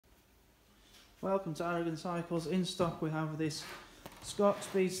Welcome to Aragon Cycles. In stock we have this Scott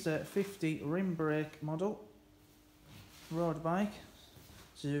Speedster 50 rim brake model road bike.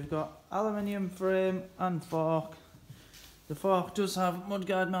 So you've got aluminium frame and fork. The fork does have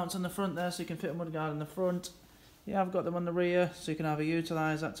mudguard mounts on the front there, so you can fit a mudguard on the front. You have got them on the rear, so you can either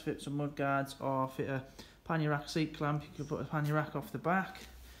utilise that to fit some mudguards or fit a pannier rack seat clamp. You can put a pannier rack off the back.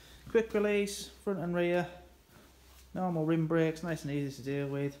 Quick release, front and rear. Normal rim brakes, nice and easy to deal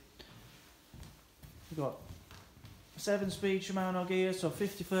with. We've got 7-speed Shimano gears, so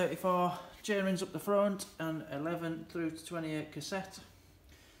 50-34 chainrings up the front and 11 through to 28 cassette.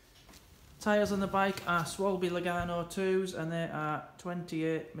 Tyres on the bike are Swalby Logano 2s and they are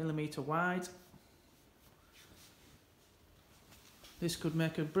 28mm wide. This could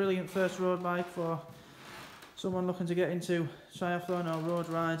make a brilliant first road bike for someone looking to get into triathlon or road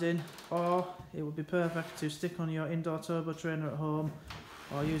riding, or it would be perfect to stick on your indoor turbo trainer at home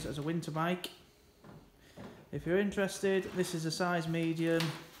or use it as a winter bike. If you're interested, this is a size medium,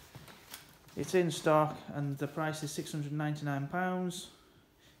 it's in stock and the price is £699.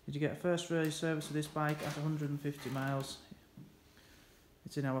 You get a first race service of this bike at 150 miles.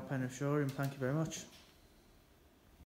 It's in our Penrith showroom. Thank you very much.